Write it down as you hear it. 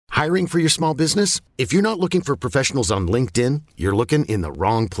Hiring for your small business? If you're not looking for professionals on LinkedIn, you're looking in the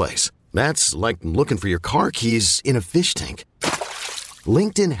wrong place. That's like looking for your car keys in a fish tank.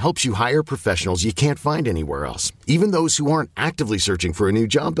 LinkedIn helps you hire professionals you can't find anywhere else, even those who aren't actively searching for a new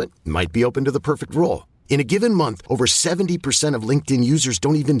job but might be open to the perfect role. In a given month, over 70% of LinkedIn users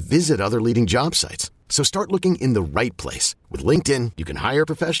don't even visit other leading job sites. So start looking in the right place. With LinkedIn, you can hire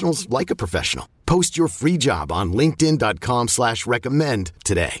professionals like a professional. Post your free job on linkedin.com/recommend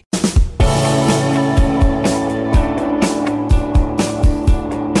today.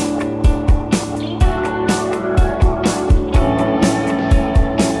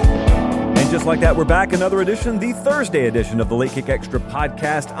 Just like that, we're back. Another edition, the Thursday edition of the Late Kick Extra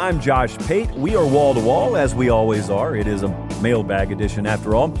podcast. I'm Josh Pate. We are wall to wall, as we always are. It is a mailbag edition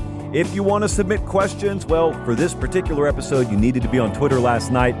after all. If you want to submit questions, well, for this particular episode, you needed to be on Twitter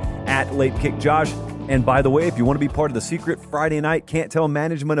last night at Late Kick Josh. And by the way, if you want to be part of the secret Friday night, can't tell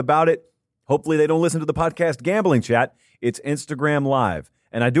management about it, hopefully they don't listen to the podcast Gambling Chat, it's Instagram Live.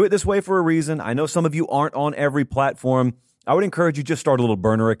 And I do it this way for a reason. I know some of you aren't on every platform. I would encourage you just start a little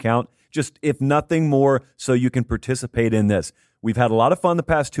burner account. Just, if nothing more, so you can participate in this. We've had a lot of fun the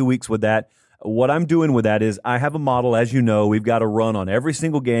past 2 weeks with that. What I'm doing with that is I have a model, as you know, we've got a run on every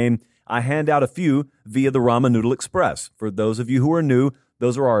single game. I hand out a few via the Ramen Noodle Express. For those of you who are new,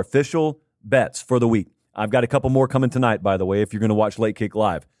 those are our official bets for the week. I've got a couple more coming tonight, by the way, if you're going to watch Late Kick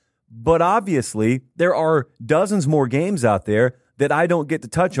Live. But obviously, there are dozens more games out there that I don't get to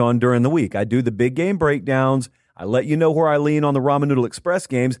touch on during the week. I do the big game breakdowns. I let you know where I lean on the Ramen Noodle Express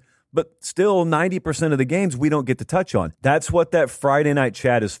games. But still, 90% of the games we don't get to touch on. That's what that Friday night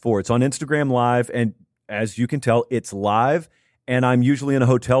chat is for. It's on Instagram Live, and as you can tell, it's live, and I'm usually in a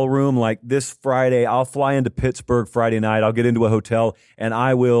hotel room. Like this Friday, I'll fly into Pittsburgh Friday night. I'll get into a hotel, and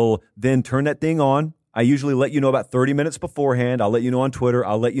I will then turn that thing on. I usually let you know about 30 minutes beforehand. I'll let you know on Twitter.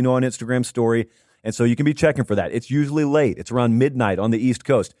 I'll let you know on Instagram story, and so you can be checking for that. It's usually late. It's around midnight on the East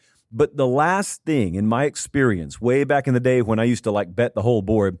Coast. But the last thing, in my experience, way back in the day when I used to bet the whole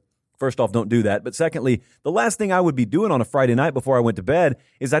board, first off, don't do that. But secondly, the last thing I would be doing on a Friday night before I went to bed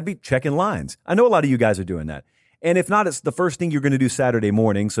is I'd be checking lines. I know a lot of you guys are doing that. And if not, it's the first thing you're going to do Saturday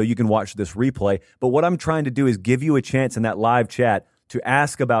morning, so you can watch this replay. But what I'm trying to do is give you a chance in that live chat to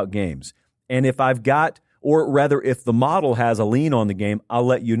ask about games. And if I've got, or rather if the model has a lean on the game, I'll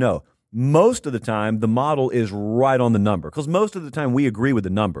let you know. Most of the time, the model is right on the number, because most of the time we agree with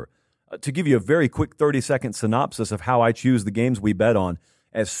the number. To give you a very quick 30-second synopsis of how I choose the games we bet on,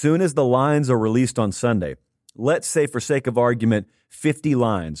 as soon as the lines are released on Sunday, let's say for sake of argument, 50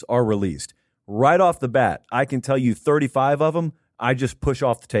 lines are released. Right off the bat, I can tell you 35 of them, I just push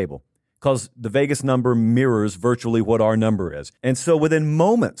off the table because the Vegas number mirrors virtually what our number is. And so within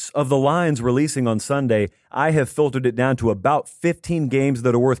moments of the lines releasing on Sunday, I have filtered it down to about 15 games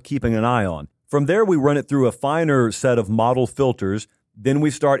that are worth keeping an eye on. From there, we run it through a finer set of model filters. Then we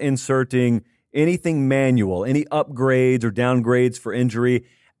start inserting anything manual, any upgrades or downgrades for injury.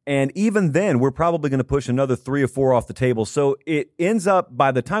 And even then, we're probably going to push another 3 or 4 off the table. So it ends up,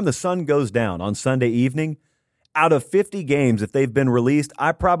 by the time the sun goes down on Sunday evening, out of 50 games, if they've been released,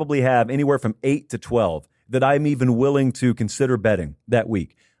 I probably have anywhere from 8 to 12 that I'm even willing to consider betting that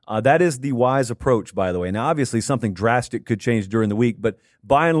week. That is the wise approach, by the way. Now, obviously, something drastic could change during the week, but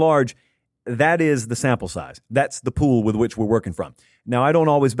by and large, that is the sample size. That's the pool with which we're working from. Now, I don't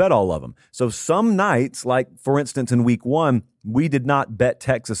always bet all of them. So some nights, like for instance in week 1, we did not bet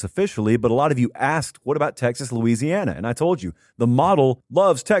Texas officially, but a lot of you asked, what about Texas, Louisiana? And I told you, the model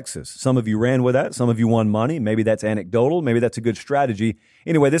loves Texas. Some of you ran with that. Some of you won money. Maybe that's anecdotal. Maybe that's a good strategy.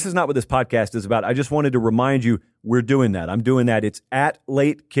 Anyway, this is not what this podcast is about. I just wanted to remind you we're doing that. I'm doing that. It's at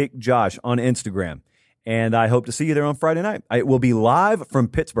Late Kick Josh on Instagram. And I hope to see you there on Friday night. It will be live from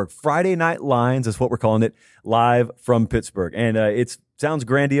Pittsburgh. Friday Night Lines is what we're calling it, live from Pittsburgh. And it sounds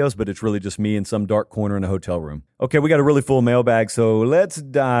grandiose, but it's really just me in some dark corner in a hotel room. Okay, we got a really full mailbag, so let's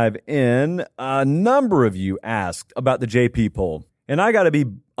dive in. A number of you asked about the JP poll. And I got to be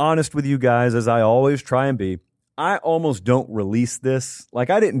honest with you guys, as I always try and be. I almost don't release this. Like,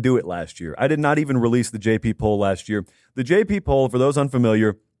 I didn't do it last year. I did not even release the JP poll last year. The JP poll, for those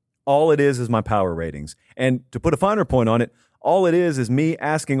unfamiliar, all it is my power ratings. And to put a finer point on it, all it is me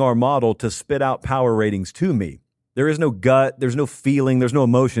asking our model to spit out power ratings to me. There is no gut, there's no feeling, there's no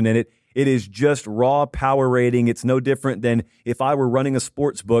emotion in it. It is just raw power rating. It's no different than if I were running a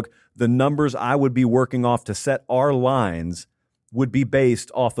sports book, the numbers I would be working off to set our lines would be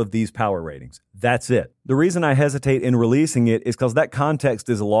based off of these power ratings. That's it. The reason I hesitate in releasing it is because that context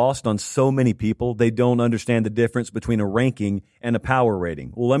is lost on so many people. They don't understand the difference between a ranking and a power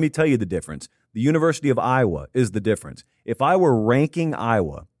rating. Well, let me tell you the difference. The University of Iowa is the difference. If I were ranking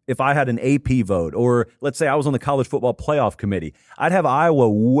Iowa, if I had an AP vote, or let's say I was on the college football playoff committee, I'd have Iowa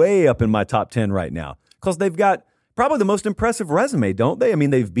way up in my top 10 right now because they've got probably the most impressive resume, don't they? I mean,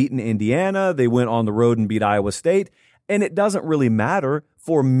 they've beaten Indiana. They went on the road and beat Iowa State. And it doesn't really matter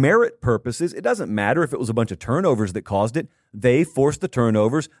for merit purposes. It doesn't matter if it was a bunch of turnovers that caused it. They forced the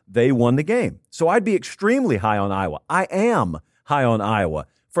turnovers. They won the game. So I'd be extremely high on Iowa. I am high on Iowa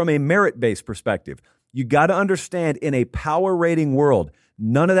from a merit-based perspective. You got to understand, in a power rating world,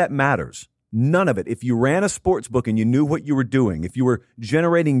 none of that matters. None of it. If you ran a sports book and you knew what you were doing, if you were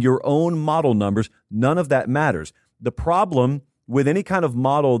generating your own model numbers, none of that matters. The problem with any kind of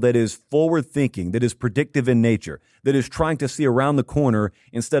model that is forward-thinking, that is predictive in nature, that is trying to see around the corner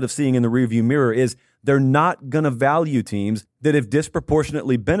instead of seeing in the rearview mirror, is they're not going to value teams that have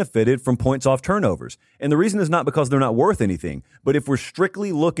disproportionately benefited from points off turnovers. And the reason is not because they're not worth anything, but if we're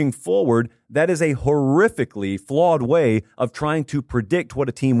strictly looking forward, that is a horrifically flawed way of trying to predict what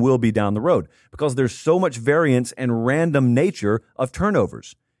a team will be down the road, because there's so much variance and random nature of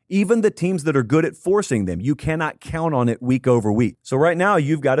turnovers. Even the teams that are good at forcing them, you cannot count on it week over week. So right now,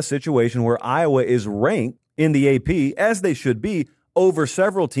 you've got a situation where Iowa is ranked in the AP, as they should be, over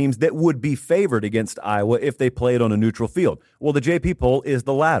several teams that would be favored against Iowa if they played on a neutral field. Well, the JP poll is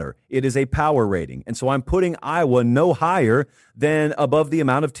the latter. It is a power rating. And so I'm putting Iowa no higher than above the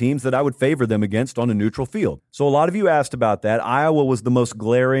amount of teams that I would favor them against on a neutral field. So a lot of you asked about that. Iowa was the most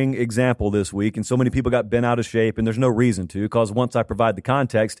glaring example this week, and so many people got bent out of shape, and there's no reason to, because once I provide the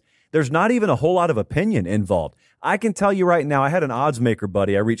context, there's not even a whole lot of opinion involved. I can tell you right now, I had an odds maker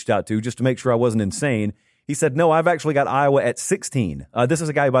buddy I reached out to just to make sure I wasn't insane. He said, no, I've actually got Iowa at 16. This is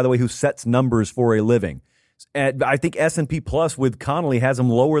a guy, by the way, who sets numbers for a living. And I think S&P Plus with Connolly has them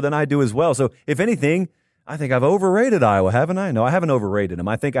lower than I do as well. So if anything, I think I've overrated Iowa, haven't I? No, I haven't overrated them.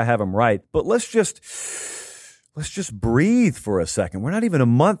 I think I have them right. But let's just breathe for a second. We're not even a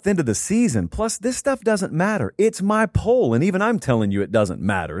month into the season. Plus, this stuff doesn't matter. It's my poll, and even I'm telling you it doesn't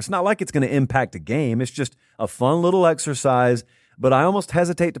matter. It's not like it's going to impact a game. It's just a fun little exercise. But I almost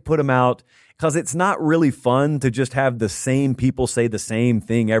hesitate to put them out because it's not really fun to just have the same people say the same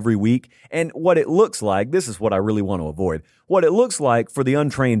thing every week. And what it looks like, this is what I really want to avoid. What it looks like for the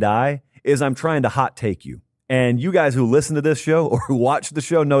untrained eye is I'm trying to hot take you. And you guys who listen to this show or who watch the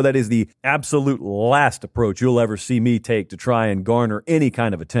show know that is the absolute last approach you'll ever see me take to try and garner any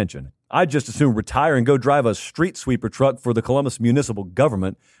kind of attention. I'd just as soon retire and go drive a street sweeper truck for the Columbus municipal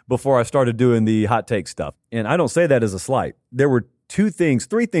government before I started doing the hot take stuff. And I don't say that as a slight. There were three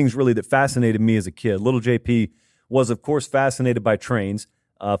things really that fascinated me as a kid. Little JP was, of course, fascinated by trains.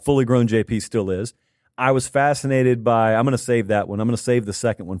 Fully grown JP still is. I was fascinated by, I'm going to save that one. I'm going to save the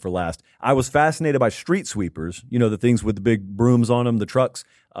second one for last. I was fascinated by street sweepers, you know, the things with the big brooms on them, the trucks.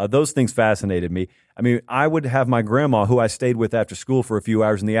 Those things fascinated me. I mean, I would have my grandma, who I stayed with after school for a few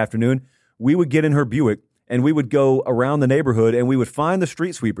hours in the afternoon, we would get in her Buick and we would go around the neighborhood and we would find the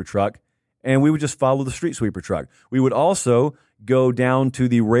street sweeper truck and we would just follow the street sweeper truck. We would also go down to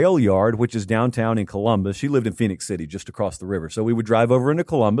the rail yard, which is downtown in Columbus. She lived in Phoenix City, just across the river. So we would drive over into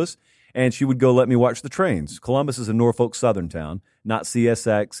Columbus and she would go let me watch the trains. Columbus is a Norfolk Southern town, not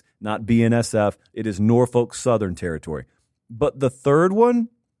CSX, not BNSF. It is Norfolk Southern territory. But the third one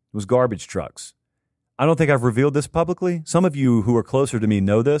was garbage trucks. I don't think I've revealed this publicly. Some of you who are closer to me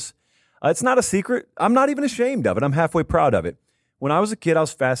know this. It's not a secret. I'm not even ashamed of it. I'm halfway proud of it. When I was a kid, I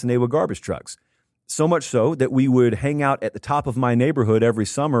was fascinated with garbage trucks. So much so that we would hang out at the top of my neighborhood every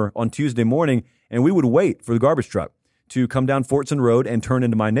summer on Tuesday morning, and we would wait for the garbage truck to come down Fortson Road and turn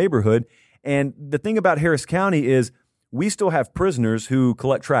into my neighborhood. And the thing about Harris County is we still have prisoners who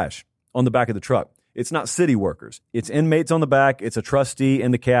collect trash on the back of the truck. It's not city workers. It's inmates on the back. It's a trustee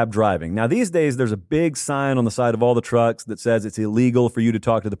in the cab driving. Now, these days, there's a big sign on the side of all the trucks that says it's illegal for you to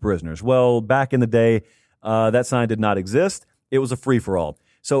talk to the prisoners. Well, back in the day, that sign did not exist. It was a free-for-all.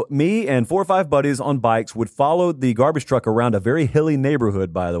 So me and 4 or 5 buddies on bikes would follow the garbage truck around a very hilly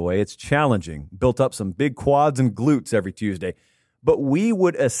neighborhood, by the way. It's challenging. Built up some big quads and glutes every Tuesday. But we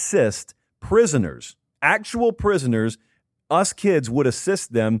would assist prisoners, actual prisoners. Us kids would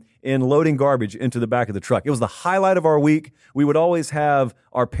assist them in loading garbage into the back of the truck. It was the highlight of our week. We would always have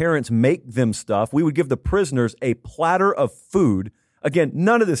our parents make them stuff. We would give the prisoners a platter of food. Again,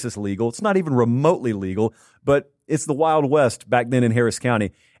 none of this is legal. It's not even remotely legal, but it's the Wild West back then in Harris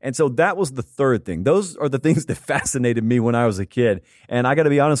County. And so that was the third thing. Those are the things that fascinated me when I was a kid. And I got to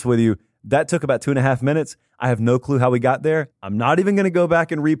be honest with you, that took about 2.5 minutes. I have no clue how we got there. I'm not even going to go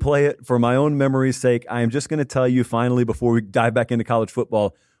back and replay it for my own memory's sake. I am just going to tell you finally before we dive back into college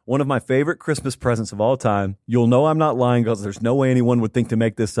football, one of my favorite Christmas presents of all time. You'll know I'm not lying because there's no way anyone would think to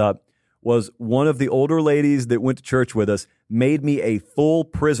make this up. was one of the older ladies that went to church with us made me a full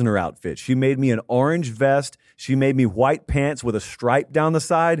prisoner outfit. She made me an orange vest. She made me white pants with a stripe down the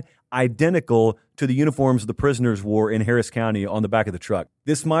side, identical to the uniforms the prisoners wore in Harris County on the back of the truck.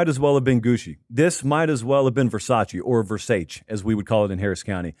 This might as well have been Gucci. This might as well have been Versace, or Versace, as we would call it in Harris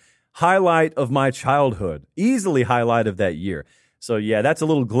County. Highlight of my childhood. Easily highlight of that year. So yeah, that's a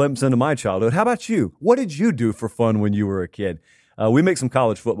little glimpse into my childhood. How about you? What did you do for fun when you were a kid? We make some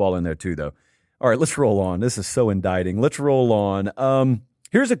college football in there too, though. All right, let's roll on. This is so indicting. Let's roll on.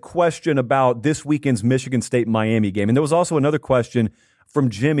 Here's a question about this weekend's Michigan State-Miami game. And there was also another question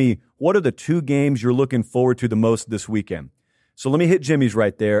from Jimmy. What are the 2 games you're looking forward to the most this weekend? So let me hit Jimmy's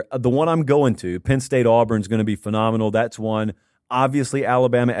right there. The one I'm going to, Penn State-Auburn, is going to be phenomenal. That's one. Obviously,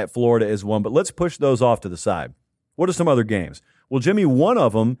 Alabama at Florida is one. But let's push those off to the side. What are some other games? Well, Jimmy, one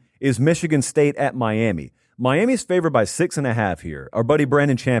of them is Michigan State at Miami. Miami's favored by 6.5 here. Our buddy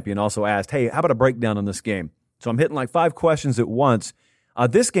Brandon Champion also asked, hey, how about a breakdown on this game? So I'm hitting like 5 questions at once.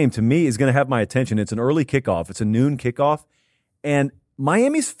 This game, to me, is going to have my attention. It's an early kickoff. It's a noon kickoff. And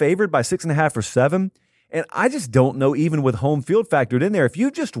Miami's favored by 6.5 or 7. And I just don't know, even with home field factored in there, if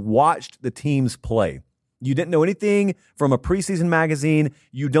you just watched the teams play, you didn't know anything from a preseason magazine,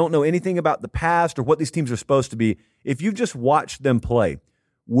 you don't know anything about the past or what these teams are supposed to be, if you just watched them play,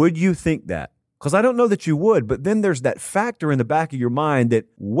 would you think that? Because I don't know that you would, but then there's that factor in the back of your mind that,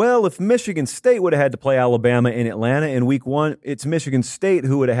 well, if Michigan State would have had to play Alabama in Atlanta in week 1, it's Michigan State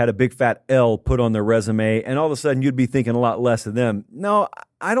who would have had a big fat L put on their resume, and all of a sudden you'd be thinking a lot less of them. No,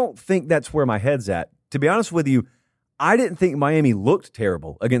 I don't think that's where my head's at. To be honest with you, I didn't think Miami looked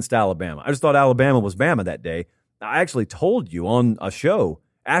terrible against Alabama. I just thought Alabama was Bama that day. I actually told you on a show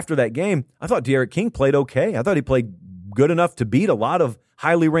after that game, I thought D'Eriq King played okay. I thought he played good enough to beat a lot of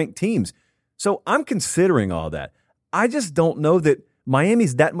highly ranked teams. So I'm considering all that. I just don't know that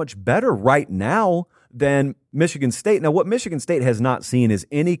Miami's that much better right now than Michigan State. Now, what Michigan State has not seen is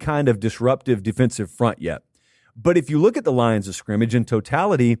any kind of disruptive defensive front yet. But if you look at the lines of scrimmage in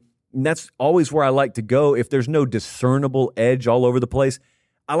totality, and that's always where I like to go if there's no discernible edge all over the place,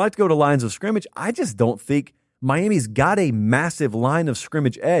 I like to go to lines of scrimmage. I just don't think Miami's got a massive line of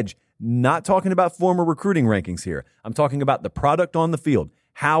scrimmage edge. Not talking about former recruiting rankings here. I'm talking about the product on the field.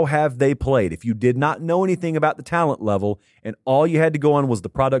 How have they played? If you did not know anything about the talent level and all you had to go on was the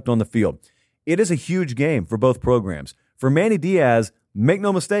product on the field, it is a huge game for both programs. For Manny Diaz, make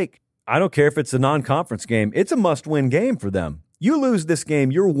no mistake, I don't care if it's a non-conference game. It's a must-win game for them. You lose this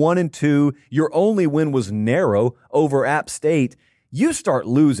game, you're 1-2. Your only win was narrow over App State. You start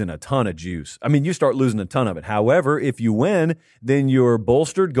losing a ton of juice. I mean, you start losing a ton of it. However, if you win, then you're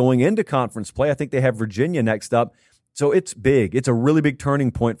bolstered going into conference play. I think they have Virginia next up. So it's big. It's a really big turning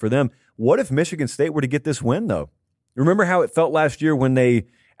point for them. What if Michigan State were to get this win, though? Remember how it felt last year when they,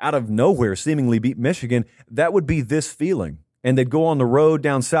 out of nowhere, seemingly beat Michigan? That would be this feeling. And they'd go on the road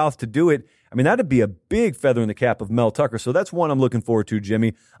down south to do it. I mean, that'd be a big feather in the cap of Mel Tucker. So that's one I'm looking forward to,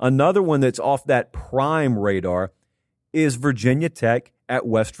 Jimmy. Another one that's off that prime radar is Virginia Tech at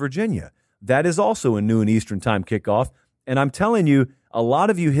West Virginia. That is also a noon Eastern time kickoff. And I'm telling you, a lot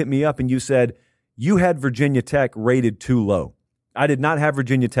of you hit me up and you said, you had Virginia Tech rated too low. I did not have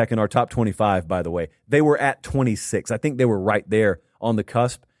Virginia Tech in our top 25, by the way. They were at 26. I think they were right there on the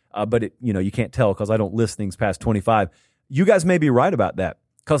cusp, but you can't tell because I don't list things past 25. You guys may be right about that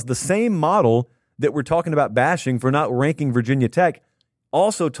because the same model that we're talking about bashing for not ranking Virginia Tech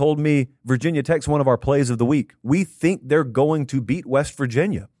also told me Virginia Tech's one of our plays of the week. We think they're going to beat West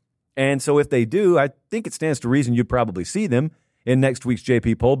Virginia. And so if they do, I think it stands to reason you'd probably see them in next week's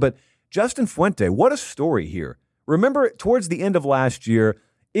JP poll. But Justin Fuente, what a story here. Remember, towards the end of last year,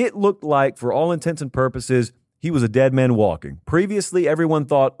 it looked like, for all intents and purposes, he was a dead man walking. Previously, everyone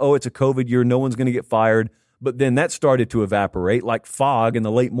thought, oh, it's a COVID year, no one's going to get fired. But then that started to evaporate like fog in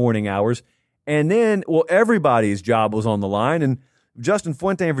the late morning hours. And then, well, everybody's job was on the line, and Justin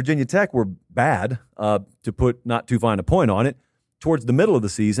Fuente and Virginia Tech were bad, to put not too fine a point on it, towards the middle of the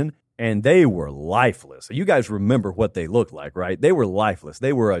season. And they were lifeless. You guys remember what they looked like, right? They were lifeless.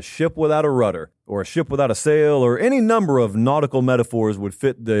 They were a ship without a rudder or a ship without a sail, or any number of nautical metaphors would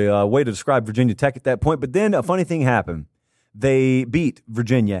fit the way to describe Virginia Tech at that point. But then a funny thing happened. They beat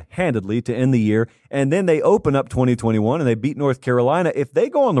Virginia handedly to end the year, and then they open up 2021 and they beat North Carolina. If they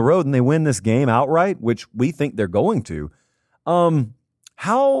go on the road and they win this game outright, which we think they're going to,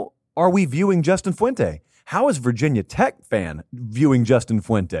 how are we viewing Justin Fuente? How is Virginia Tech fan viewing Justin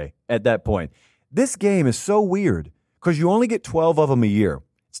Fuente at that point? This game is so weird because you only get 12 of them a year.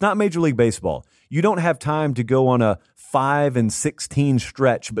 It's not Major League Baseball. You don't have time to go on a 5-16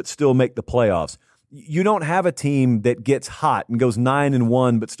 stretch but still make the playoffs. You don't have a team that gets hot and goes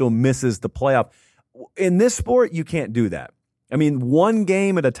 9-1 but still misses the playoff. In this sport, you can't do that. I mean, one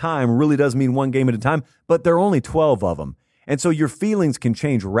game at a time really does mean one game at a time, but there are only 12 of them. And so your feelings can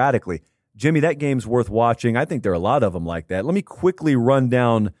change radically. Jimmy, that game's worth watching. I think there are a lot of them like that. Let me quickly run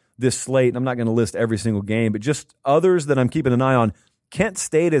down this slate. I'm not going to list every single game, but just others that I'm keeping an eye on. Kent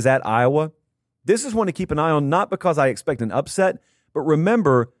State is at Iowa. This is one to keep an eye on, not because I expect an upset, but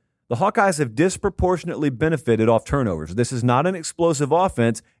remember, the Hawkeyes have disproportionately benefited off turnovers. This is not an explosive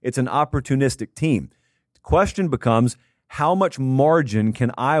offense. It's an opportunistic team. The question becomes, how much margin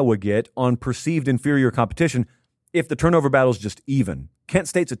can Iowa get on perceived inferior competition if the turnover battle is just even? Kent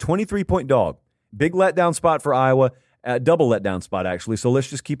State's a 23-point dog. Big letdown spot for Iowa, double letdown spot, actually. So let's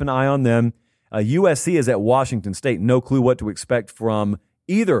just keep an eye on them. USC is at Washington State. No clue what to expect from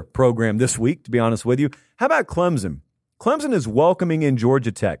either program this week, to be honest with you. How about Clemson? Clemson is welcoming in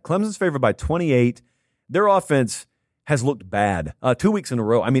Georgia Tech. Clemson's favored by 28. Their offense has looked bad 2 weeks in a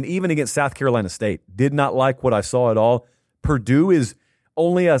row. I mean, even against South Carolina State. Did not like what I saw at all. Purdue is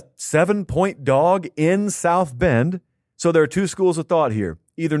only a 7-point dog in South Bend. So there are two schools of thought here.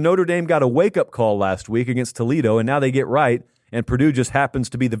 Either Notre Dame got a wake-up call last week against Toledo, and now they get right, and Purdue just happens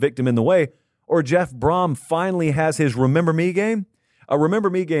to be the victim in the way, or Jeff Brom finally has his Remember Me game. A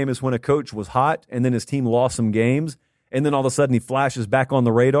Remember Me game is when a coach was hot, and then his team lost some games, and then all of a sudden he flashes back on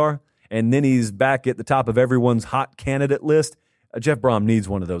the radar, and then he's back at the top of everyone's hot candidate list. Jeff Brom needs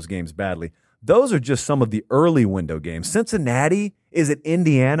one of those games badly. Those are just some of the early window games. Cincinnati is at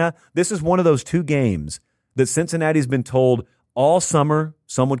Indiana. This is one of those two games that Cincinnati's been told all summer,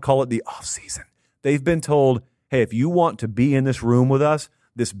 some would call it the offseason. They've been told, hey, if you want to be in this room with us,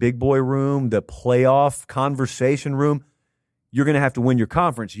 this big boy room, the playoff conversation room, you're going to have to win your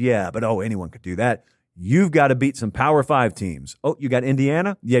conference. Yeah, but anyone could do that. You've got to beat some Power 5 teams. Oh, you got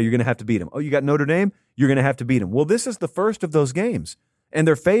Indiana? Yeah, you're going to have to beat them. Oh, you got Notre Dame? You're going to have to beat them. Well, this is the first of those games, and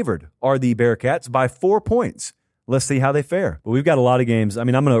they're favored, are the Bearcats, by 4 points. Let's see how they fare. But we've got a lot of games. I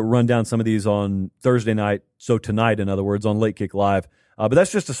mean, I'm going to run down some of these on Thursday night, so tonight, in other words, on Late Kick Live. But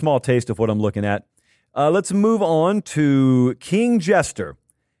that's just a small taste of what I'm looking at. Let's move on to King Jester.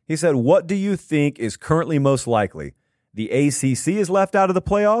 He said, what do you think is currently most likely? The ACC is left out of the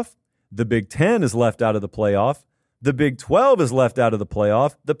playoff. The Big Ten is left out of the playoff. The Big 12 is left out of the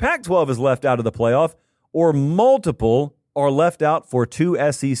playoff. The Pac-12 is left out of the playoff. Or multiple are left out for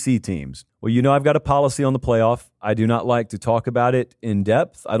 2 SEC teams. Well, you know I've got a policy on the playoff. I do not like to talk about it in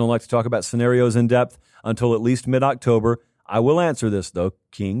depth. I don't like to talk about scenarios in depth until at least mid-October. I will answer this, though,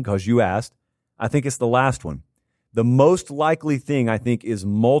 King, because you asked. I think it's the last one. The most likely thing, I think, is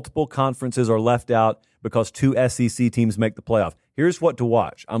multiple conferences are left out because 2 SEC teams make the playoff. Here's what to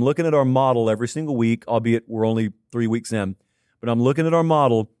watch. I'm looking at our model every single week, albeit we're only 3 weeks in, but I'm looking at our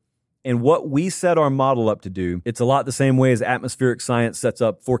model, and what we set our model up to do, it's a lot the same way as atmospheric science sets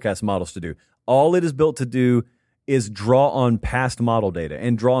up forecast models to do. All it is built to do is draw on past model data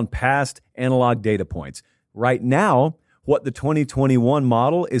and draw on past analog data points. Right now, what the 2021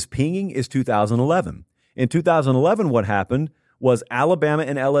 model is pinging is 2011. In 2011, what happened was Alabama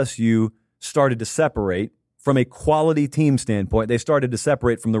and LSU started to separate from a quality team standpoint. They started to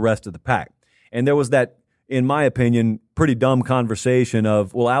separate from the rest of the pack. And there was that, in my opinion, pretty dumb conversation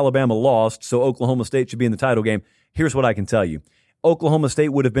of, well, Alabama lost, so Oklahoma State should be in the title game. Here's what I can tell you. Oklahoma State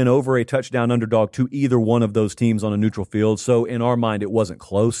would have been over a touchdown underdog to either one of those teams on a neutral field, so in our mind, it wasn't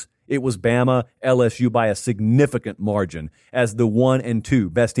close. It was Bama, LSU by a significant margin as the 1 and 2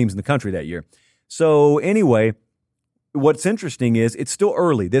 best teams in the country that year. So anyway, what's interesting is it's still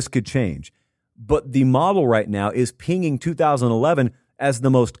early. This could change. But the model right now is pinging 2011 as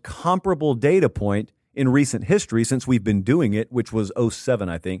the most comparable data point in recent history since we've been doing it, which was 07,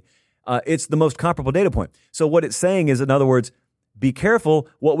 I think. It's the most comparable data point. So what it's saying is, in other words, be careful.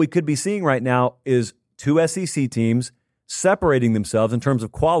 What we could be seeing right now is 2 SEC teams separating themselves in terms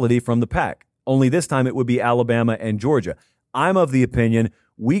of quality from the pack. Only this time it would be Alabama and Georgia. I'm of the opinion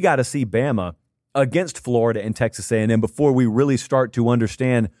we got to see Bama against Florida and Texas A&M before we really start to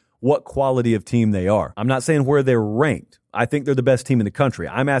understand what quality of team they are. I'm not saying where they're ranked. I think they're the best team in the country.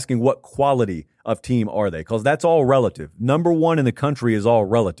 I'm asking what quality of team are they, because that's all relative. Number 1 in the country is all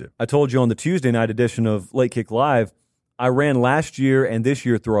relative. I told you on the Tuesday night edition of Late Kick Live, I ran last year and this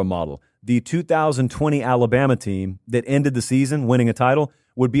year through a model. The 2020 Alabama team that ended the season winning a title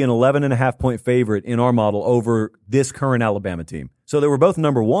would be an 11.5-point favorite in our model over this current Alabama team. So they were both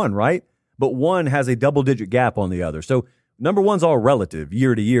number 1, right? But one has a double-digit gap on the other. So number 1's all relative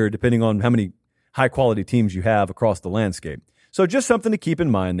year to year, depending on how many high-quality teams you have across the landscape. So just something to keep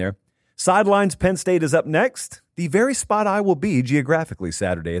in mind there. Sidelines, Penn State is up next. The very spot I will be geographically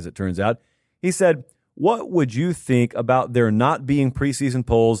Saturday, as it turns out. He said, what would you think about there not being preseason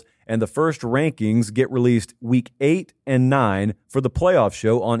polls and the first rankings get released week 8 and 9 for the playoff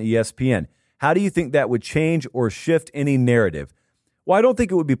show on ESPN? How do you think that would change or shift any narrative? Well, I don't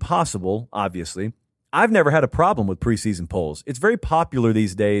think it would be possible, obviously. I've never had a problem with preseason polls. It's very popular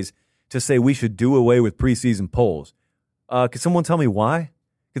these days to say we should do away with preseason polls. Could someone tell me why?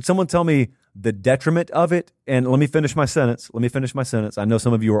 Could someone tell me the detriment of it? And let me finish my sentence. I know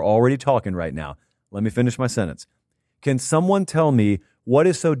some of you are already talking right now. Let me finish my sentence. Can someone tell me what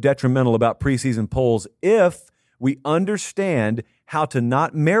is so detrimental about preseason polls if we understand how to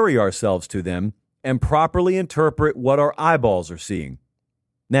not marry ourselves to them and properly interpret what our eyeballs are seeing?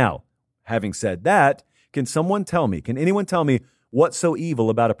 Now, having said that, can anyone tell me what's so evil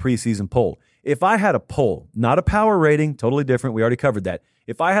about a preseason poll? If I had a poll, not a power rating, totally different, we already covered that.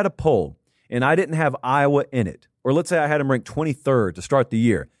 If I had a poll and I didn't have Iowa in it, or let's say I had them ranked 23rd to start the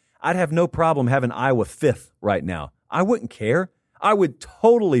year, I'd have no problem having Iowa 5th right now. I wouldn't care. I would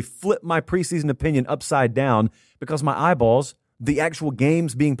totally flip my preseason opinion upside down because my eyeballs, the actual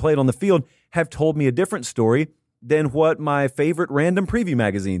games being played on the field, have told me a different story than what my favorite random preview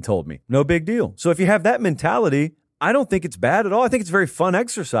magazine told me. No big deal. So if you have that mentality, I don't think it's bad at all. I think it's a very fun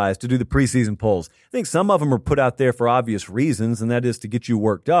exercise to do the preseason polls. I think some of them are put out there for obvious reasons, and that is to get you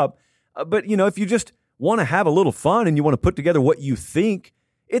worked up. But, if you just want to have a little fun and you want to put together what you think,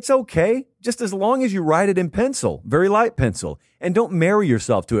 it's okay, just as long as you write it in pencil, very light pencil, and don't marry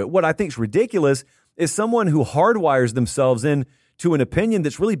yourself to it. What I think is ridiculous is someone who hardwires themselves in to an opinion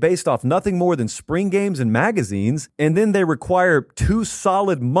that's really based off nothing more than spring games and magazines, and then they require 2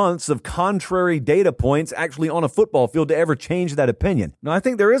 solid months of contrary data points actually on a football field to ever change that opinion. Now, I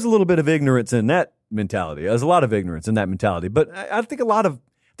think there is a little bit of ignorance in that mentality. There's a lot of ignorance in that mentality, but I think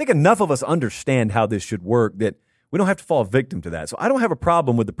enough of us understand how this should work that we don't have to fall victim to that. So I don't have a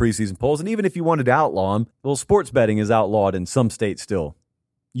problem with the preseason polls, and even if you wanted to outlaw them, well, sports betting is outlawed in some states still.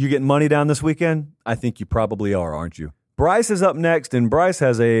 You getting money down this weekend? I think you probably are, aren't you? Bryce is up next, and Bryce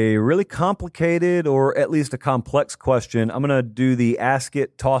has a really complicated or at least a complex question. I'm going to do the ask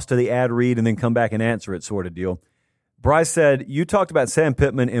it, toss to the ad read, and then come back and answer it sort of deal. Bryce said, you talked about Sam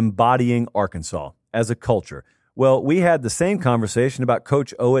Pittman embodying Arkansas as a culture. Well, we had the same conversation about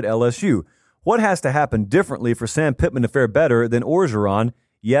Coach O at LSU. What has to happen differently for Sam Pittman to fare better than Orgeron?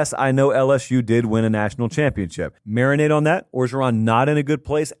 Yes, I know LSU did win a national championship. Marinate on that. Orgeron not in a good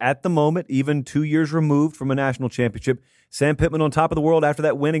place at the moment, even 2 years removed from a national championship. Sam Pittman on top of the world after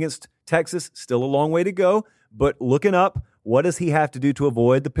that win against Texas. Still a long way to go, but looking up, what does he have to do to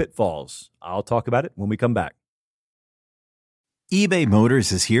avoid the pitfalls? I'll talk about it when we come back. eBay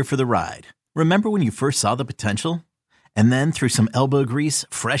Motors is here for the ride. Remember when you first saw the potential? And then through some elbow grease,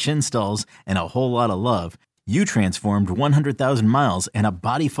 fresh installs, and a whole lot of love, you transformed 100,000 miles and a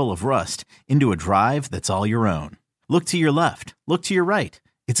body full of rust into a drive that's all your own. Look to your left. Look to your right.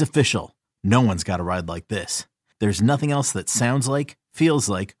 It's official. No one's got a ride like this. There's nothing else that sounds like, feels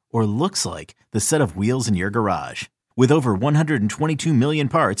like, or looks like the set of wheels in your garage. With over 122 million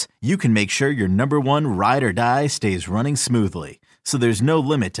parts, you can make sure your number one ride or die stays running smoothly. So there's no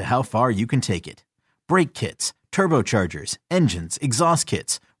limit to how far you can take it. Brake kits, turbochargers, engines, exhaust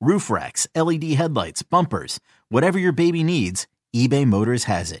kits, roof racks, LED headlights, bumpers, whatever your baby needs, eBay Motors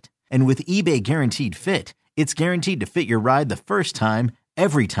has it. And with eBay Guaranteed Fit, it's guaranteed to fit your ride the first time,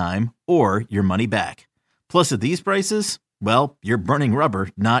 every time, or your money back. Plus at these prices, well, you're burning rubber,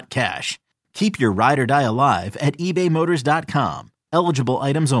 not cash. Keep your ride or die alive at ebaymotors.com. Eligible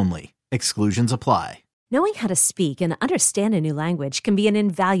items only. Exclusions apply. Knowing how to speak and understand a new language can be an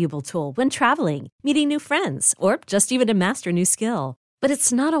invaluable tool when traveling, meeting new friends, or just even to master a new skill. But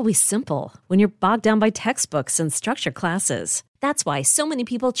it's not always simple when you're bogged down by textbooks and structured classes. That's why so many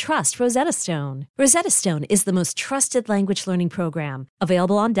people trust Rosetta Stone. Rosetta Stone is the most trusted language learning program,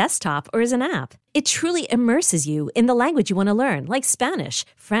 available on desktop or as an app. It truly immerses you in the language you want to learn, like Spanish,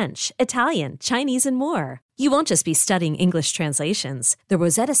 French, Italian, Chinese, and more. You won't just be studying English translations. The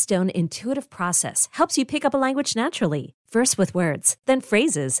Rosetta Stone intuitive process helps you pick up a language naturally, first with words, then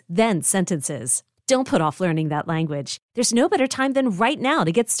phrases, then sentences. Don't put off learning that language. There's no better time than right now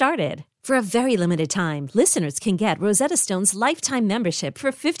to get started. For a very limited time, listeners can get Rosetta Stone's lifetime membership for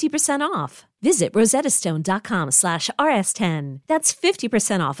 50% off. Visit rosettastone.com/rs10. That's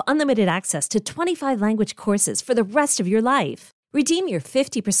 50% off unlimited access to 25 language courses for the rest of your life. Redeem your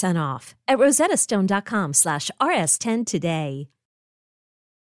 50% off at rosettastone.com/rs10 today.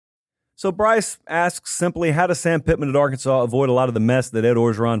 So Bryce asks simply, how does Sam Pittman at Arkansas avoid a lot of the mess that Ed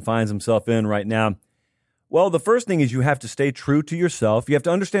Orgeron finds himself in right now? Well, the first thing is you have to stay true to yourself. You have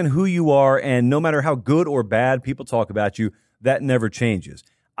to understand who you are, and no matter how good or bad people talk about you, that never changes.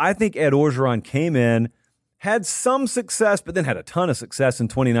 I think Ed Orgeron came in, had some success, but then had a ton of success in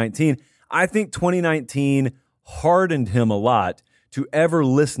 2019. I think 2019 hardened him a lot to ever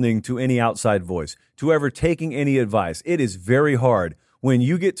listening to any outside voice, to ever taking any advice. It is very hard when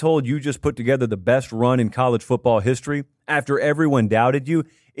you get told you just put together the best run in college football history after everyone doubted you.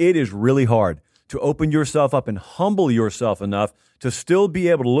 It is really hard to open yourself up and humble yourself enough to still be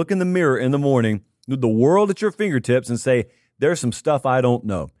able to look in the mirror in the morning with the world at your fingertips and say, there's some stuff I don't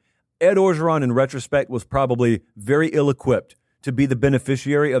know. Ed Orgeron, in retrospect, was probably very ill-equipped to be the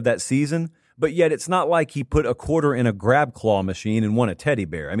beneficiary of that season, but yet it's not like he put a quarter in a grab claw machine and won a teddy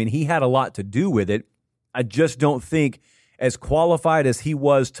bear. I mean, he had a lot to do with it. I just don't think, as qualified as he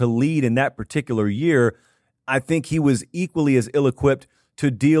was to lead in that particular year, I think he was equally as ill-equipped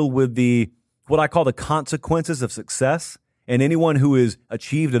to deal with what I call the consequences of success. And anyone who has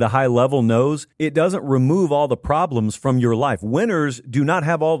achieved at a high level knows it doesn't remove all the problems from your life. Winners do not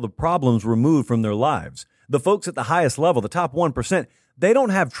have all the problems removed from their lives. The folks at the highest level, the top 1%, they don't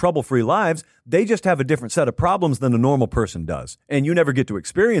have trouble-free lives. They just have a different set of problems than a normal person does. And you never get to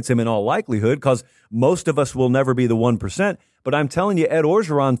experience them in all likelihood because most of us will never be the 1%. But I'm telling you, Ed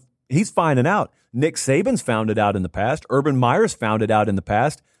Orgeron, he's finding out. Nick Saban's found it out in the past. Urban Meyer's found it out in the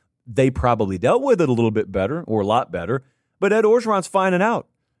past. They probably dealt with it a little bit better or a lot better. But Ed Orgeron's finding out.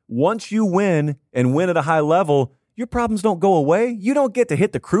 Once you win and win at a high level, your problems don't go away. You don't get to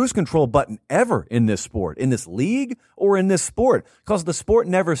hit the cruise control button ever in this sport, in this league, or in this sport, because the sport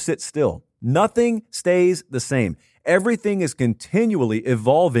never sits still. Nothing stays the same. Everything is continually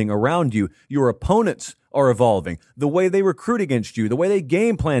evolving around you. Your opponents are evolving. The way they recruit against you, the way they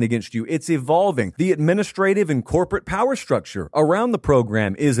game plan against you, it's evolving. The administrative and corporate power structure around the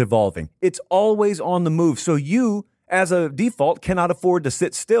program is evolving. It's always on the move. So you, as a default, cannot afford to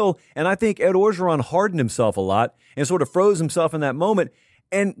sit still. And I think Ed Orgeron hardened himself a lot and sort of froze himself in that moment.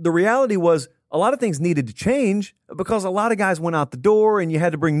 And the reality was a lot of things needed to change because a lot of guys went out the door and you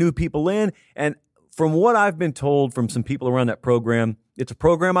had to bring new people in. And from what I've been told from some people around that program, it's a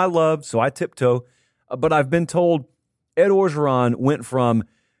program I love, so I tiptoe. But I've been told Ed Orgeron went from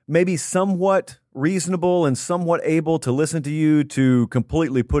maybe somewhat reasonable and somewhat able to listen to you to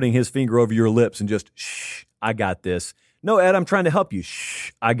completely putting his finger over your lips and just, shh, I got this. No, Ed, I'm trying to help you.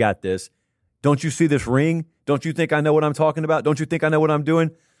 Shh, I got this. Don't you see this ring? Don't you think I know what I'm talking about? Don't you think I know what I'm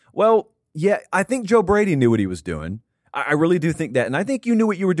doing? Well, yeah, I think Joe Brady knew what he was doing. I really do think that. And I think you knew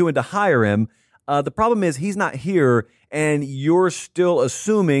what you were doing to hire him. The problem is he's not here, and you're still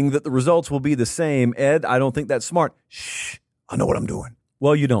assuming that the results will be the same. Ed, I don't think that's smart. Shh, I know what I'm doing.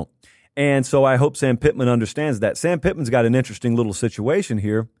 Well, you don't. And so I hope Sam Pittman understands that. Sam Pittman's got an interesting little situation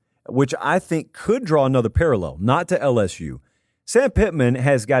here, which I think could draw another parallel, not to LSU. Sam Pittman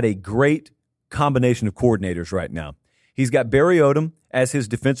has got a great combination of coordinators right now. He's got Barry Odom as his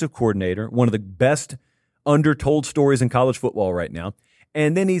defensive coordinator, one of the best undertold stories in college football right now.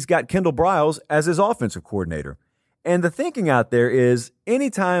 And then he's got Kendall Briles as his offensive coordinator. And the thinking out there is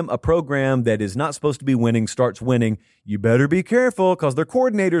anytime a program that is not supposed to be winning starts winning, you better be careful because their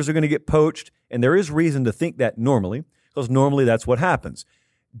coordinators are going to get poached. And there is reason to think that normally, because normally that's what happens.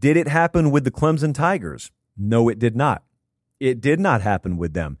 Did it happen with the Clemson Tigers? No, it did not. It did not happen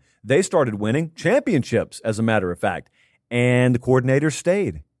with them. They started winning championships, as a matter of fact, and the coordinators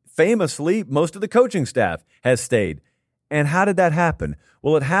stayed. Famously, most of the coaching staff has stayed. And how did that happen?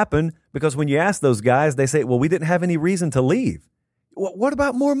 Well, it happened because when you ask those guys, they say, well, we didn't have any reason to leave. Well, what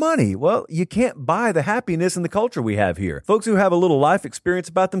about more money? Well, you can't buy the happiness and the culture we have here. Folks who have a little life experience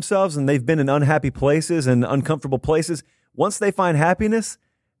about themselves and they've been in unhappy places and uncomfortable places, once they find happiness,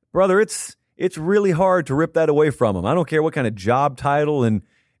 brother, it's really hard to rip that away from them. I don't care what kind of job title and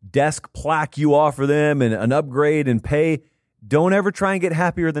desk plaque you offer them and an upgrade and pay. Don't ever try and get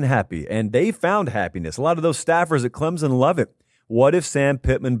happier than happy. And they found happiness. A lot of those staffers at Clemson love it. What if Sam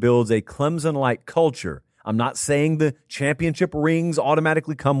Pittman builds a Clemson-like culture? I'm not saying the championship rings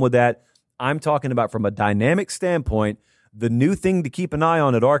automatically come with that. I'm talking about from a dynamic standpoint, the new thing to keep an eye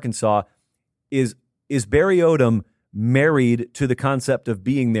on at Arkansas is Barry Odom married to the concept of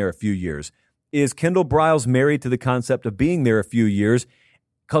being there a few years? Is Kendall Briles married to the concept of being there a few years?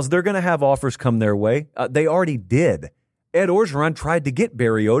 Because they're going to have offers come their way. They already did. Ed Orgeron tried to get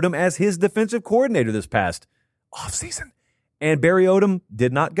Barry Odom as his defensive coordinator this past offseason. And Barry Odom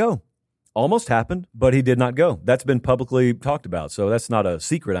did not go. Almost happened, but he did not go. That's been publicly talked about, so that's not a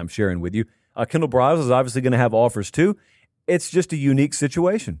secret I'm sharing with you. Kendall Briles is obviously going to have offers too. It's just a unique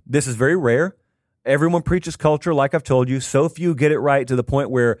situation. This is very rare. Everyone preaches culture, like I've told you. So few get it right to the point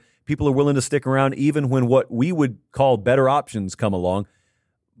where people are willing to stick around even when what we would call better options come along.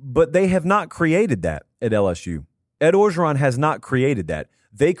 But they have not created that at LSU. Ed Orgeron has not created that.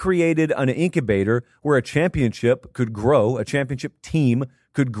 They created an incubator where a championship could grow, a championship team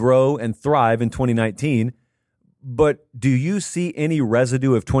could grow and thrive in 2019. But do you see any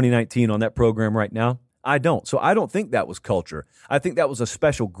residue of 2019 on that program right now? I don't. So I don't think that was culture. I think that was a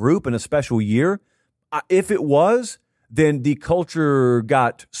special group and a special year. If it was, then the culture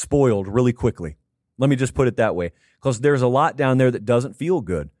got spoiled really quickly. Let me just put it that way, because there's a lot down there that doesn't feel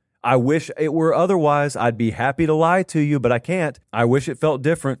good. I wish it were otherwise. I'd be happy to lie to you, but I can't. I wish it felt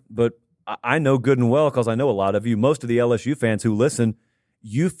different, but I know good and well, because I know a lot of you, most of the LSU fans who listen,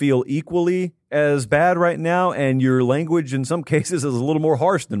 you feel equally as bad right now, and your language in some cases is a little more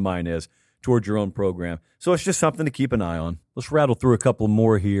harsh than mine is towards your own program. So it's just something to keep an eye on. Let's rattle through a couple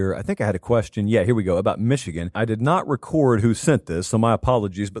more here. I think I had a question. Yeah, here we go, about Michigan. I did not record who sent this, so my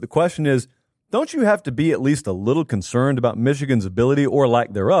apologies. But the question is, don't you have to be at least a little concerned about Michigan's ability, or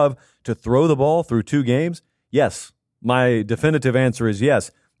lack thereof, to throw the ball through 2 games? Yes. My definitive answer is yes.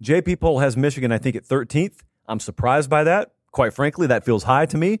 JP Poll has Michigan, I think, at 13th. I'm surprised by that. Quite frankly, that feels high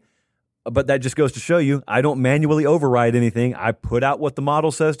to me. But that just goes to show you, I don't manually override anything. I put out what the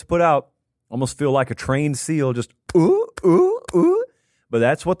model says to put out. Almost feel like a trained seal, just ooh, ooh, ooh. But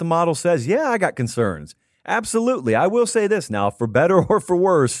that's what the model says. Yeah, I got concerns. Absolutely. I will say this now, for better or for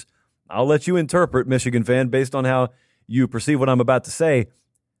worse, I'll let you interpret, Michigan fan, based on how you perceive what I'm about to say.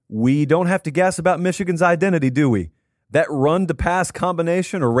 We don't have to guess about Michigan's identity, do we? That run-to-pass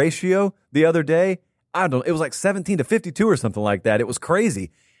combination or ratio the other day, I don't know, it was like 17-52 or something like that. It was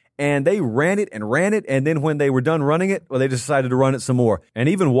crazy. And they ran it, and then when they were done running it, well, they decided to run it some more. And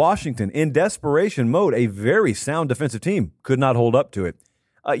even Washington, in desperation mode, a very sound defensive team, could not hold up to it.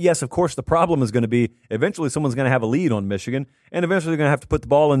 Yes, of course, the problem is going to be eventually someone's going to have a lead on Michigan, and eventually they're going to have to put the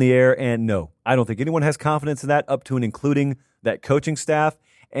ball in the air, and no, I don't think anyone has confidence in that, up to and including that coaching staff.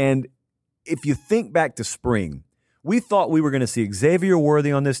 And if you think back to spring, we thought we were going to see Xavier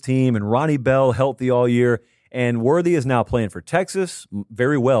Worthy on this team and Ronnie Bell healthy all year, and Worthy is now playing for Texas,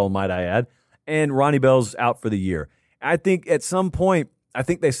 very well, might I add, and Ronnie Bell's out for the year. I think at some point, I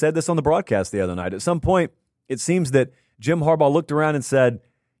think they said this on the broadcast the other night, at some point, it seems that Jim Harbaugh looked around and said,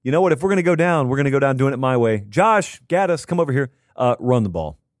 you know what, if we're going to go down, we're going to go down doing it my way. Josh Gaddis, come over here, run the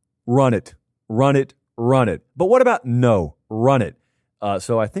ball. Run it. Run it. Run it. But what about no? Run it.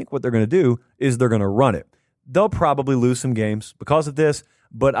 So I think what they're going to do is they're going to run it. They'll probably lose some games because of this,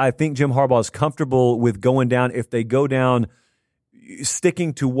 but I think Jim Harbaugh is comfortable with going down, if they go down,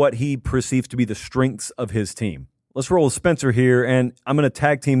 sticking to what he perceives to be the strengths of his team. Let's roll with Spencer here, and I'm going to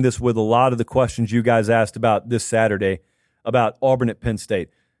tag team this with a lot of the questions you guys asked about this Saturday about Auburn at Penn State.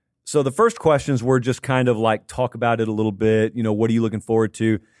 So the first questions were just kind of like, talk about it a little bit. You know, what are you looking forward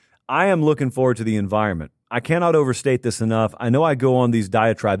to? I am looking forward to the environment. I cannot overstate this enough. I know I go on these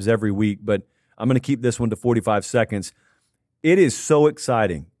diatribes every week, but I'm going to keep this one to 45 seconds. It is so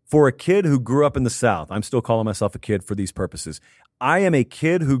exciting for a kid who grew up in the South. I'm still calling myself a kid for these purposes. I am a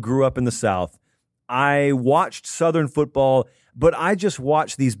kid who grew up in the South. I watched Southern football, but I just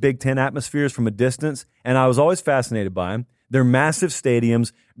watched these Big Ten atmospheres from a distance, and I was always fascinated by them. They're massive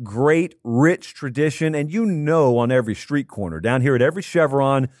stadiums, great, rich tradition, and you know on every street corner. Down here at every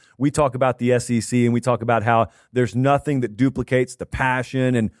Chevron, we talk about the SEC, and we talk about how there's nothing that duplicates the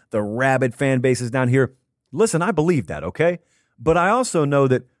passion and the rabid fan bases down here. Listen, I believe that, okay? But I also know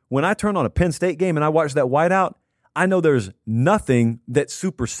that when I turn on a Penn State game and I watch that whiteout, I know there's nothing that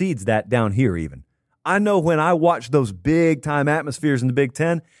supersedes that down here even. I know when I watch those big-time atmospheres in the Big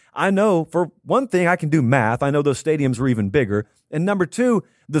Ten, I know, for one thing, I can do math. I know those stadiums were even bigger. And number two,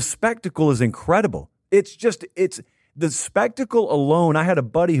 the spectacle is incredible. It's the spectacle alone. I had a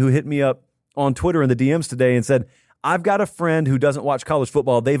buddy who hit me up on Twitter in the DMs today and said, I've got a friend who doesn't watch college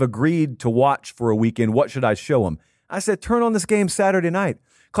football. They've agreed to watch for a weekend. What should I show them? I said, turn on this game Saturday night,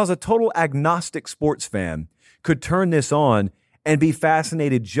 because a total agnostic sports fan could turn this on and be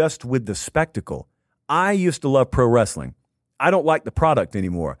fascinated just with the spectacle. I used to love pro wrestling. I don't like the product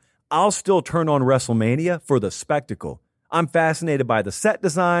anymore. I'll still turn on WrestleMania for the spectacle. I'm fascinated by the set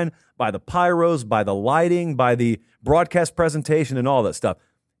design, by the pyros, by the lighting, by the broadcast presentation and all that stuff.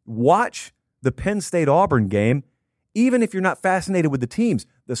 Watch the Penn State-Auburn game, even if you're not fascinated with the teams.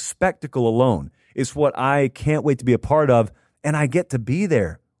 The spectacle alone is what I can't wait to be a part of, and I get to be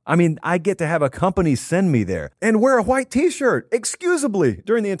there. I mean, I get to have a company send me there and wear a white T-shirt, excusably,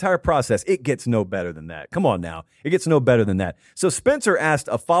 during the entire process. It gets no better than that. Come on now. It gets no better than that. So Spencer asked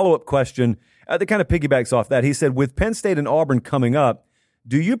a follow-up question that kind of piggybacks off that. He said, with Penn State and Auburn coming up,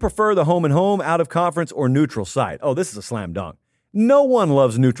 do you prefer the home and home, out of conference, or neutral site? Oh, this is a slam dunk. No one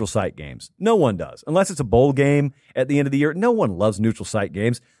loves neutral site games. No one does. Unless it's a bowl game at the end of the year, no one loves neutral site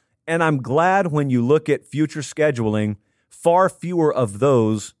games. And I'm glad when you look at future scheduling far fewer of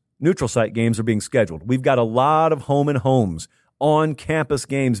those neutral site games are being scheduled. We've got a lot of home and homes, on-campus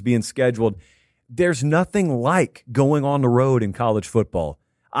games being scheduled. There's nothing like going on the road in college football.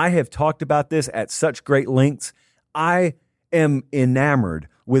 I have talked about this at such great lengths. I am enamored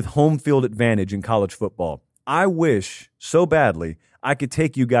with home field advantage in college football. I wish so badly I could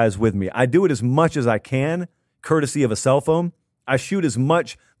take you guys with me. I do it as much as I can, courtesy of a cell phone. I shoot as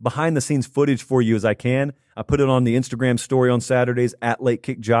much behind-the-scenes footage for you as I can. I put it on the Instagram story on Saturdays at Late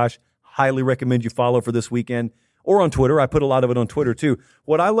Kick Josh. Highly recommend you follow for this weekend. Or on Twitter. I put a lot of it on Twitter too.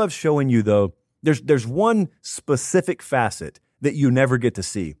 What I love showing you, though, there's one specific facet that you never get to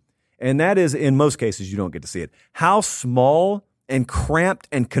see. And that is, in most cases, you don't get to see it. How small and cramped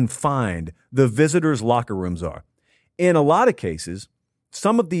and confined the visitors' locker rooms are. In a lot of cases,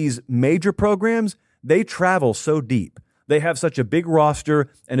 some of these major programs, they travel so deep. They have such a big roster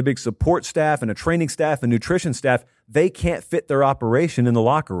and a big support staff and a training staff and nutrition staff, they can't fit their operation in the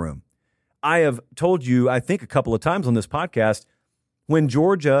locker room. I have told you, I think a couple of times on this podcast, when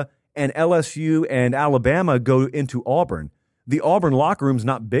Georgia and LSU and Alabama go into Auburn, the Auburn locker room's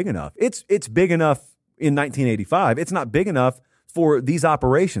not big enough. It's big enough in 1985. It's not big enough for these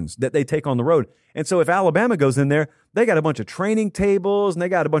operations that they take on the road. And so if Alabama goes in there, they got a bunch of training tables and they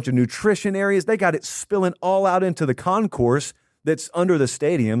got a bunch of nutrition areas. They got it spilling all out into the concourse that's under the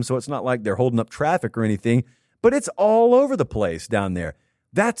stadium. So it's not like they're holding up traffic or anything, but it's all over the place down there.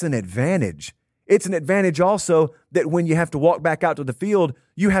 That's an advantage. It's an advantage also that when you have to walk back out to the field,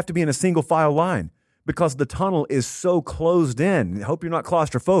 you have to be in a single file line because the tunnel is so closed in. I hope you're not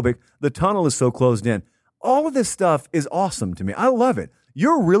claustrophobic. The tunnel is so closed in. All of this stuff is awesome to me. I love it.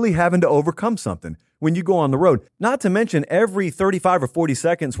 You're really having to overcome something when you go on the road. Not to mention every 35 or 40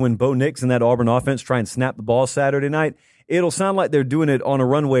 seconds when Bo Nix and that Auburn offense try and snap the ball Saturday night, it'll sound like they're doing it on a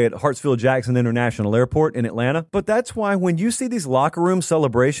runway at Hartsfield-Jackson International Airport in Atlanta. But that's why when you see these locker room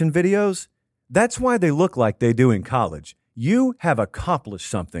celebration videos, that's why they look like they do in college. You have accomplished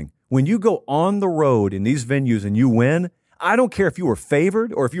something. When you go on the road in these venues and you win, I don't care if you were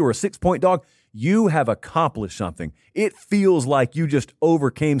favored or if you were a 6-point dog, you have accomplished something. It feels like you just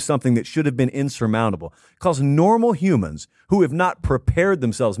overcame something that should have been insurmountable. Because normal humans who have not prepared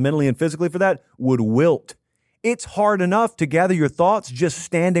themselves mentally and physically for that would wilt. It's hard enough to gather your thoughts just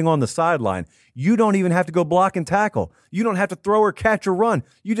standing on the sideline. You don't even have to go block and tackle. You don't have to throw or catch or run.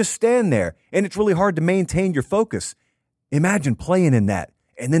 You just stand there, and it's really hard to maintain your focus. Imagine playing in that,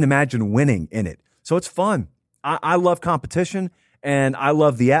 and then imagine winning in it. So it's fun. I love competition, and I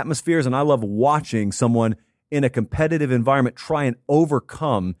love the atmospheres, and I love watching someone in a competitive environment try and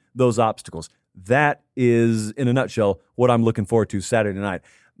overcome those obstacles. That is, in a nutshell, what I'm looking forward to Saturday night.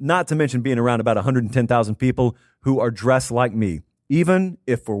 Not to mention being around about 110,000 people who are dressed like me, even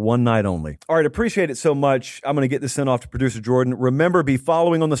if for one night only. All right, appreciate it so much. I'm going to get this sent off to producer Jordan. Remember, be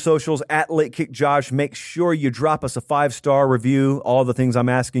following on the socials at Late Kick Josh. Make sure you drop us a 5-star review. All the things I'm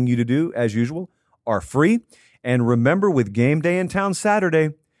asking you to do, as usual, are free. And remember, with game day in town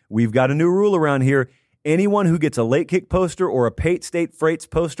Saturday, we've got a new rule around here. Anyone who gets a Late Kick poster or a Pate State Freights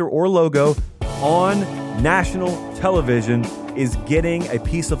poster or logo on national television is getting a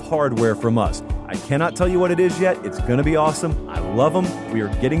piece of hardware from us. I cannot tell you what it is yet. It's going to be awesome. I love them. We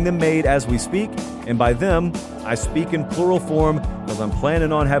are getting them made as we speak. And by them, I speak in plural form because I'm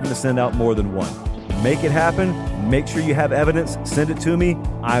planning on having to send out more than one. Make it happen. Make sure you have evidence. Send it to me.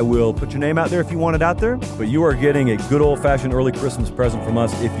 I will put your name out there if you want it out there. But you are getting a good old-fashioned early Christmas present from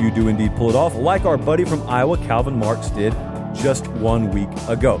us if you do indeed pull it off, like our buddy from Iowa, Calvin Marks, did just 1 week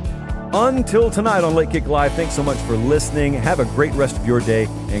ago. Until tonight on Late Kick Live, thanks so much for listening. Have a great rest of your day,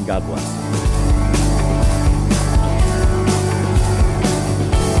 and God bless.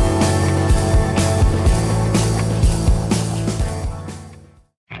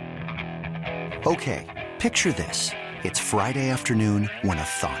 Okay, picture this. It's Friday afternoon when a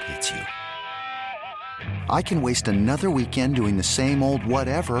thought hits you. I can waste another weekend doing the same old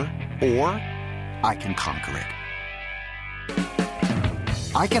whatever, or I can conquer it.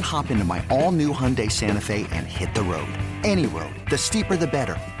 I can hop into my all-new Hyundai Santa Fe and hit the road. Any road. The steeper, the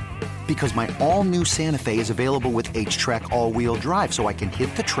better. Because my all-new Santa Fe is available with H-Track all-wheel drive, so I can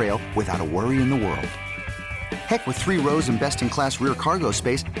hit the trail without a worry in the world. Heck, with 3 rows and best-in-class rear cargo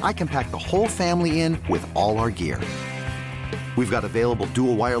space, I can pack the whole family in with all our gear. We've got available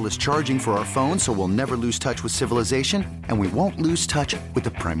dual wireless charging for our phones, so we'll never lose touch with civilization, and we won't lose touch with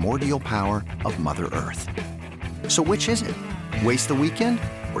the primordial power of Mother Earth. So which is it? Waste the weekend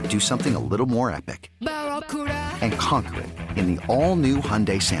or do something a little more epic? And conquer it in the all-new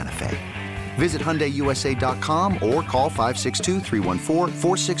Hyundai Santa Fe. Visit HyundaiUSA.com or call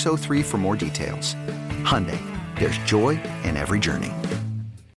 562-314-4603 for more details. Hyundai. There's joy in every journey.